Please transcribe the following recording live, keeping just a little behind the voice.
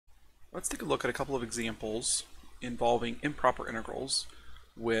Let's take a look at a couple of examples involving improper integrals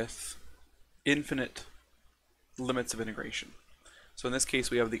with infinite limits of integration. So in this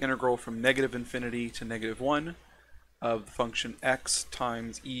case we have the integral from negative infinity to negative 1 of the function x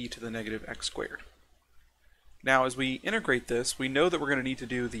times e to the negative x squared. Now as we integrate this, we know that we're going to need to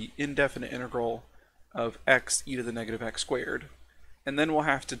do the indefinite integral of x e to the negative x squared, and then we'll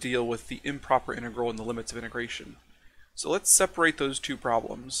have to deal with the improper integral and the limits of integration. So let's separate those two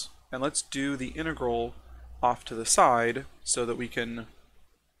problems, and let's do the integral off to the side so that we can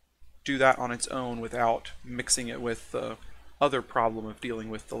do that on its own without mixing it with the other problem of dealing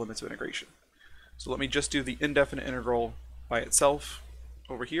with the limits of integration. So let me just do the indefinite integral by itself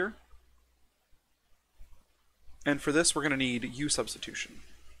over here. And for this we're going to need u substitution,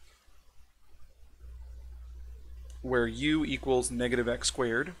 where u equals negative x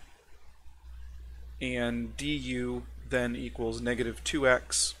squared and du then equals negative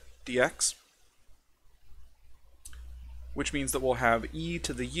 2x dx, which means that we'll have e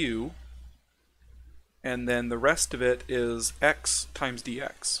to the u, and then the rest of it is x times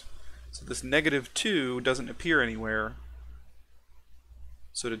dx. So this negative 2 doesn't appear anywhere,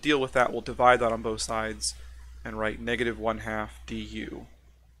 so to deal with that we'll divide that on both sides and write negative 1/2 du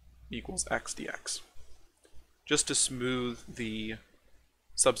equals x dx, just to smooth the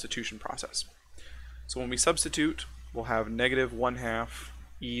substitution process. So when we substitute, we'll have negative 1/2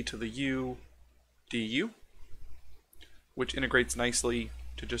 e to the u du, which integrates nicely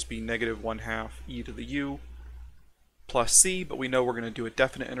to just be negative 1/2 e to the u plus c, but we know we're going to do a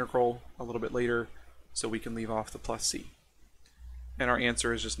definite integral a little bit later, so we can leave off the plus c. And our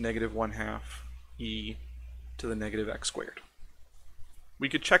answer is just negative 1/2 e to the negative x squared. We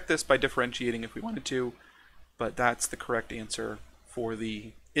could check this by differentiating if we wanted to, but that's the correct answer for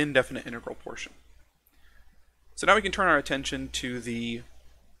the indefinite integral portion. So now we can turn our attention to the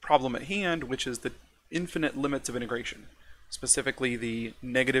problem at hand, which is the infinite limits of integration, specifically the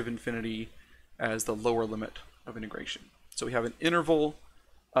negative infinity as the lower limit of integration. So we have an interval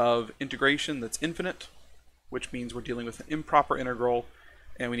of integration that's infinite, which means we're dealing with an improper integral,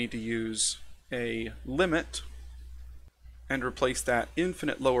 and we need to use a limit and replace that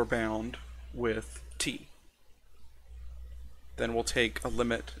infinite lower bound with t. Then we'll take a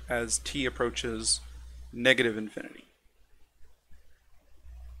limit as t approaches negative infinity.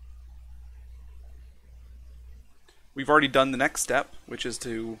 We've already done the next step, which is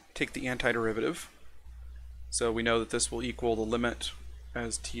to take the antiderivative. So we know that this will equal the limit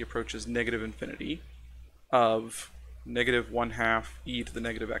as t approaches negative infinity of negative 1/2 e to the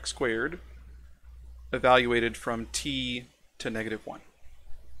negative x squared, evaluated from t to negative 1.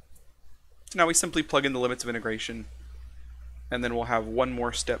 So now we simply plug in the limits of integration, and then we'll have one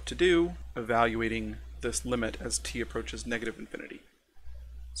more step to do, evaluating this limit as t approaches negative infinity.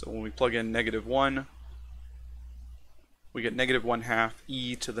 So when we plug in negative 1, we get negative 1/2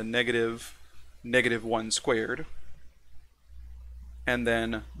 e to the negative 1 squared, and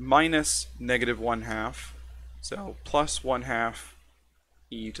then minus negative 1/2, so plus 1/2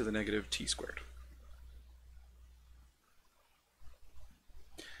 e to the negative t squared.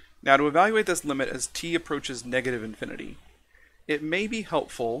 Now to evaluate this limit as t approaches negative infinity, it may be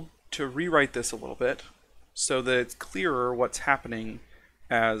helpful to rewrite this a little bit so that it's clearer what's happening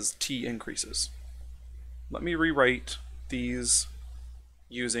as t increases. Let me rewrite these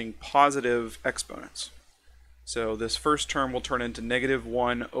using positive exponents. So this first term will turn into negative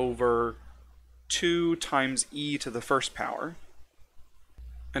 1 over 2 times e to the first power.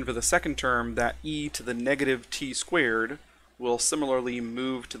 And for the second term, that e to the negative t squared will similarly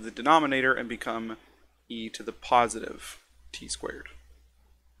move to the denominator and become e to the positive t squared.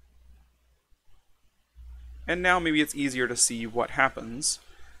 And now maybe it's easier to see what happens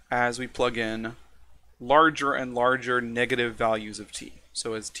as we plug in larger and larger negative values of t.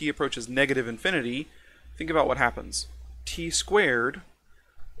 So as t approaches negative infinity, think about what happens. T squared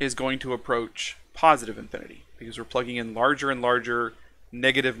is going to approach positive infinity because we're plugging in larger and larger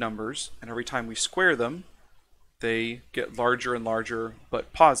negative numbers, and every time we square them, they get larger and larger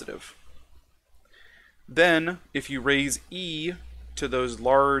but positive. Then if you raise e to those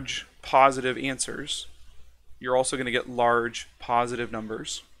large positive answers, you're also going to get large positive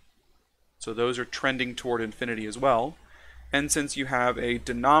numbers. So those are trending toward infinity as well. And since you have a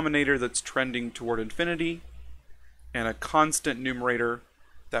denominator that's trending toward infinity and a constant numerator,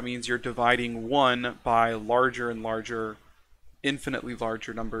 that means you're dividing 1 by larger and larger, infinitely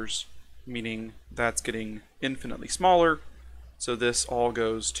larger numbers, meaning that's getting infinitely smaller, so this all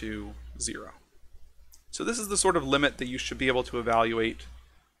goes to 0. So this is the sort of limit that you should be able to evaluate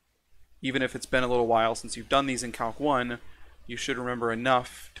even if it's been a little while since you've done these in Calc 1, you should remember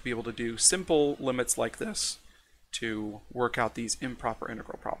enough to be able to do simple limits like this to work out these improper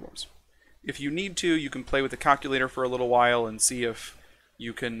integral problems. If you need to, you can play with the calculator for a little while and see if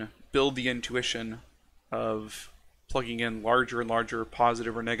you can build the intuition of plugging in larger and larger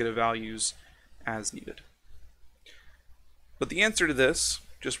positive or negative values as needed. But the answer to this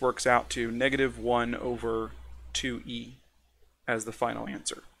just works out to -1 over 2e as the final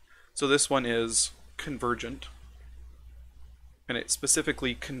answer. So this one is convergent, and it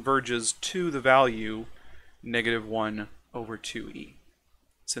specifically converges to the value -1 over 2e,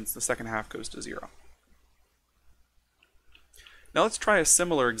 since the second half goes to 0. Now let's try a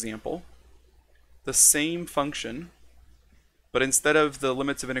similar example. The same function, but instead of the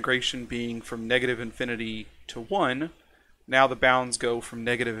limits of integration being from -infinity to 1, now the bounds go from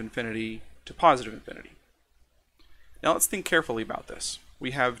 -infinity to +infinity. Now let's think carefully about this.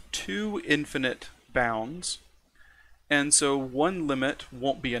 We have two infinite bounds, and so one limit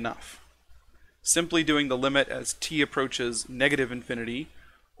won't be enough. Simply doing the limit as t approaches -infinity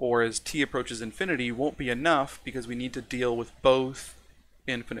or as t approaches infinity won't be enough because we need to deal with both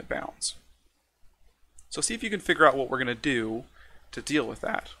infinite bounds. So see if you can figure out what we're going to do to deal with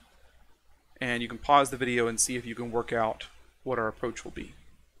that. And you can pause the video and see if you can work out what our approach will be.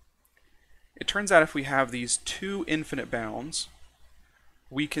 It turns out if we have these two infinite bounds,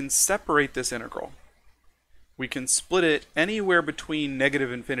 we can separate this integral. We can split it anywhere between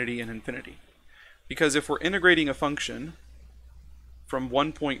 -infinity and infinity. Because if we're integrating a function from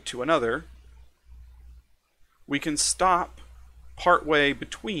one point to another, we can stop partway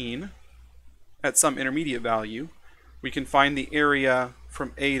between at some intermediate value. We can find the area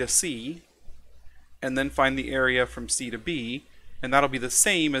from A to C, and then find the area from C to B, and that'll be the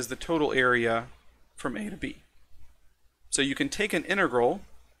same as the total area from A to B. So you can take an integral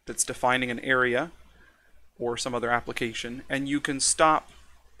that's defining an area or some other application, and you can stop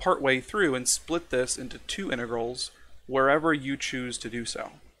partway through and split this into two integrals wherever you choose to do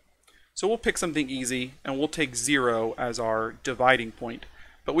so. So we'll pick something easy, and we'll take 0 as our dividing point,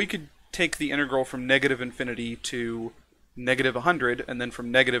 but we could take the integral from -infinity to -100, and then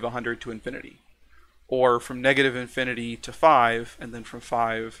from -100 to infinity. Or from -infinity to 5, and then from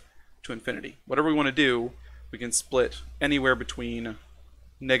 5 to infinity. Whatever we want to do, we can split anywhere between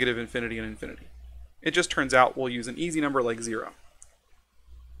 -infinity and infinity. It just turns out we'll use an easy number like 0.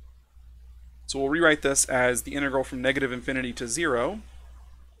 So we'll rewrite this as the integral from -infinity to 0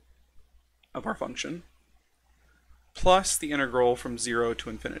 of our function, plus the integral from 0 to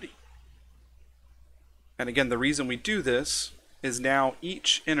infinity. And again, the reason we do this is now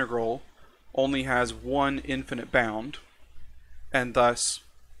each integral only has one infinite bound, and thus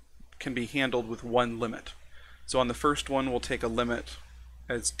can be handled with one limit. So on the first one, we'll take a limit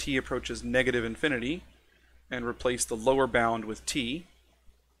as t approaches -infinity and replace the lower bound with t.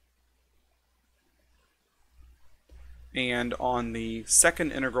 And on the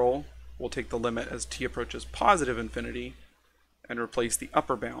second integral, we'll take the limit as t approaches +infinity and replace the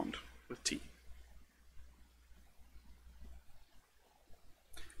upper bound with t.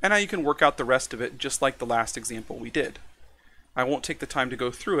 And now you can work out the rest of it just like the last example we did. I won't take the time to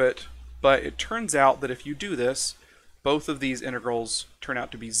go through it, but it turns out that if you do this, both of these integrals turn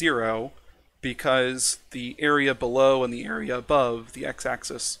out to be 0 because the area below and the area above the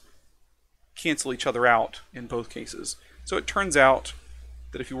x-axis cancel each other out in both cases. So it turns out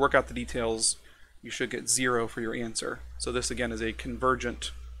that if you work out the details, you should get 0 for your answer. So this again is a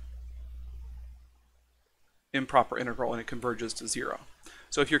convergent improper integral, and it converges to 0.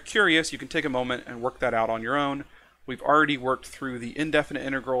 So if you're curious, you can take a moment and work that out on your own. We've already worked through the indefinite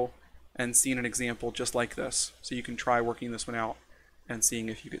integral and seen an example just like this. So you can try working this one out and seeing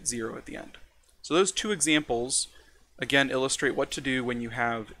if you get 0 at the end. So those two examples, again, illustrate what to do when you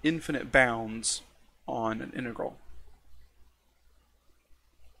have infinite bounds on an integral.